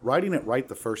knows? Writing it right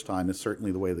the first time is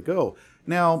certainly the way to go.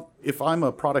 Now, if I'm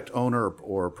a product owner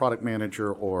or product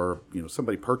manager or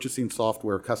somebody purchasing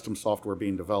software, custom software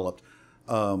being developed,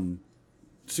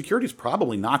 security is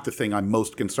probably not the thing I'm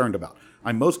most concerned about.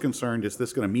 I'm most concerned, is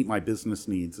this going to meet my business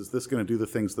needs? Is this going to do the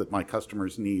things that my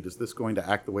customers need? Is this going to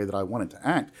act the way that I want it to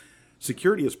act?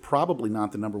 Security is probably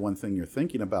not the number one thing you're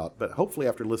thinking about, but hopefully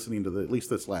after listening to at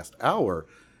least this last hour,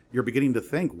 you're beginning to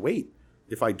think, wait,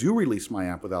 if I do release my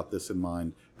app without this in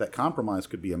mind, that compromise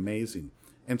could be amazing.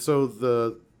 And so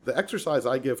the exercise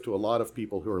I give to a lot of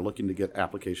people who are looking to get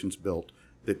applications built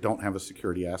that don't have a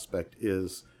security aspect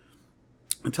is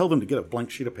I tell them to get a blank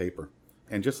sheet of paper.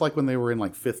 And just like when they were in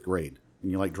like 5th grade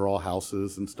and you like draw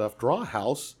houses and stuff, draw a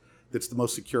house that's the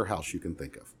most secure house you can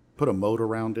think of. Put a moat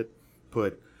around it,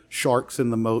 put sharks in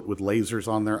the moat with lasers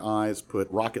on their eyes, put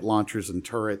rocket launchers and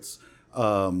turrets,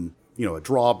 a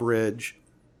drawbridge,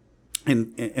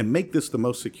 and make this the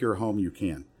most secure home you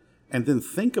can. And then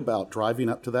think about driving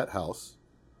up to that house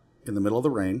in the middle of the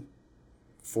rain,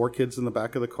 4 kids in the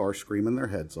back of the car screaming their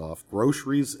heads off,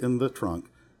 groceries in the trunk,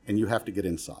 and you have to get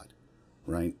inside,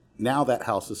 right? Now that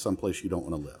house is someplace you don't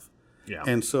want to live. Yeah.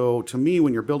 And so to me,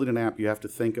 when you're building an app, you have to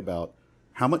think about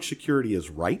how much security is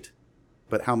right,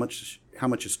 but how much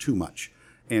is too much.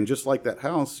 And just like that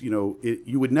house,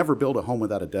 you would never build a home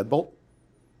without a deadbolt,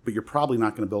 but you're probably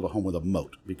not going to build a home with a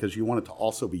moat because you want it to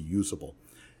also be usable.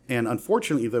 And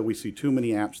unfortunately, though, we see too many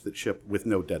apps that ship with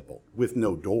no deadbolt, with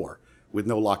no door, with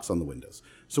no locks on the windows.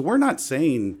 So we're not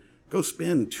saying go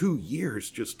spend 2 years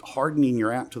just hardening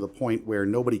your app to the point where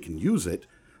nobody can use it.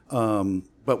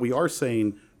 But we are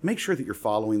saying make sure that you're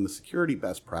following the security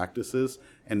best practices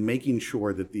and making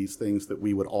sure that these things that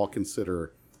we would all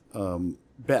consider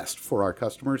best for our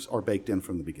customers are baked in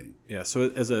from the beginning. Yeah, so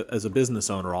as a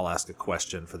business owner, I'll ask a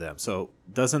question for them. So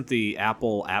doesn't the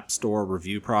Apple App Store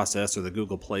review process or the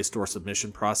Google Play Store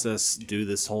submission process do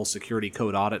this whole security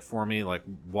code audit for me? Like,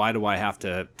 why do I have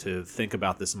to think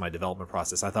about this in my development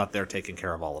process? I thought they're taking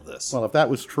care of all of this. Well, if that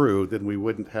was true, then we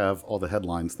wouldn't have all the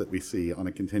headlines that we see on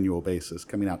a continual basis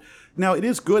coming out. Now, it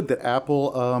is good that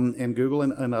Apple and Google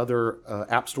and other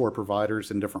App Store providers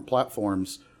and different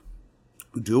platforms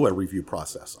do a review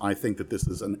process. I think that this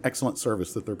is an excellent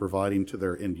service that they're providing to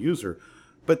their end user,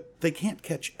 but they can't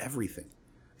catch everything.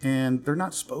 And they're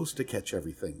not supposed to catch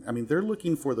everything. I mean, they're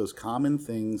looking for those common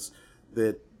things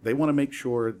that they want to make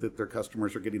sure that their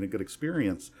customers are getting a good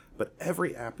experience, but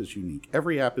every app is unique.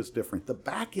 Every app is different. The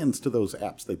backends to those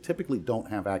apps, they typically don't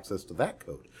have access to that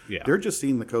code. Yeah. They're just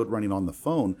seeing the code running on the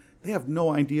phone. They have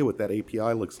no idea what that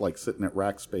API looks like sitting at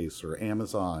Rackspace or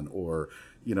Amazon or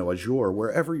Azure,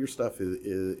 wherever your stuff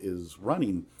is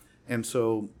running. And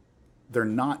so they're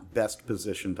not best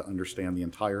positioned to understand the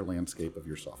entire landscape of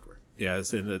your software. Yeah,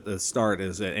 as in the start,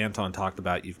 as Anton talked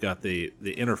about, you've got the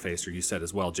interface, or you said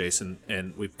as well, Jason,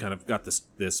 and we've kind of got this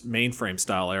mainframe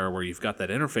style era where you've got that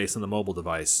interface in the mobile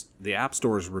device. The App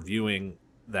Store is reviewing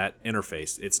that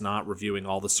interface. It's not reviewing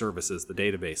all the services, the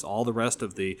database, all the rest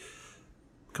of the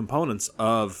components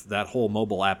of that whole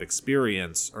mobile app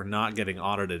experience are not getting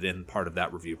audited in part of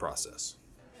that review process.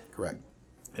 Correct.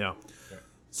 Yeah.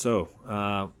 So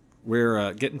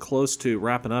we're getting close to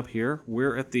wrapping up here.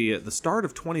 We're at the start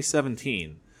of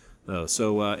 2017, though.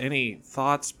 So any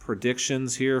thoughts,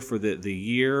 predictions here for the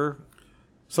year?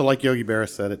 So like Yogi Berra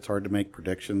said, it's hard to make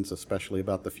predictions, especially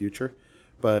about the future.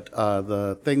 But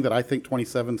the thing that I think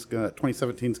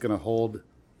 2017 is going to hold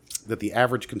that the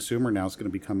average consumer now is going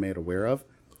to become made aware of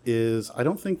is I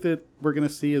don't think that we're going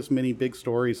to see as many big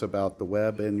stories about the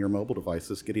web and your mobile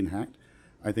devices getting hacked.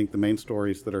 I think the main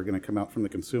stories that are going to come out from the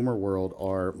consumer world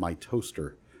are my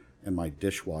toaster and my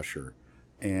dishwasher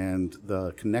and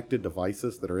the connected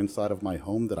devices that are inside of my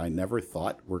home that I never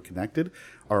thought were connected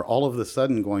are all of a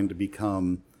sudden going to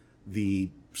become the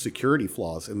security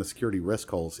flaws and the security risk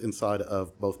holes inside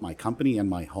of both my company and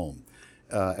my home.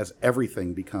 As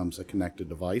everything becomes a connected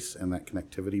device and that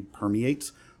connectivity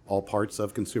permeates all parts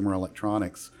of consumer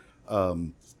electronics, I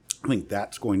think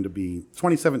that's going to be,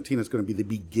 2017 is going to be the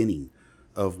beginning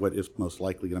of what is most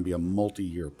likely going to be a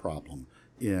multi-year problem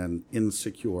in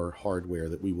insecure hardware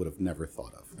that we would have never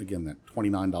thought of. Again, that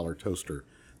 $29 toaster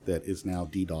that is now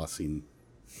DDoSing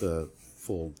the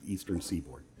full Eastern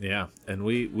Seaboard. Yeah, and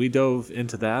we dove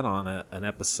into that on a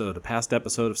past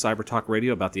episode of Cyber Talk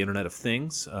Radio about the Internet of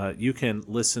Things. You can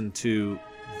listen to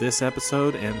this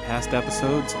episode and past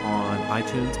episodes on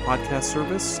iTunes podcast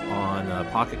service, on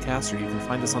Pocket Cast, or you can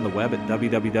find us on the web at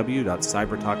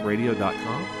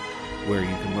www.cybertalkradio.com, where you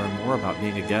can learn more about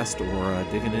being a guest or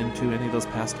digging into any of those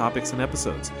past topics and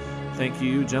episodes. Thank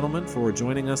you, gentlemen, for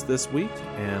joining us this week,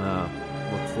 and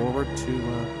look forward to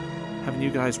having you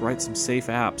guys write some safe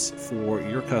apps for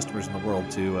your customers in the world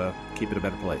to keep it a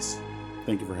better place.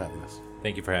 Thank you for having us.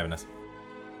 Thank you for having us.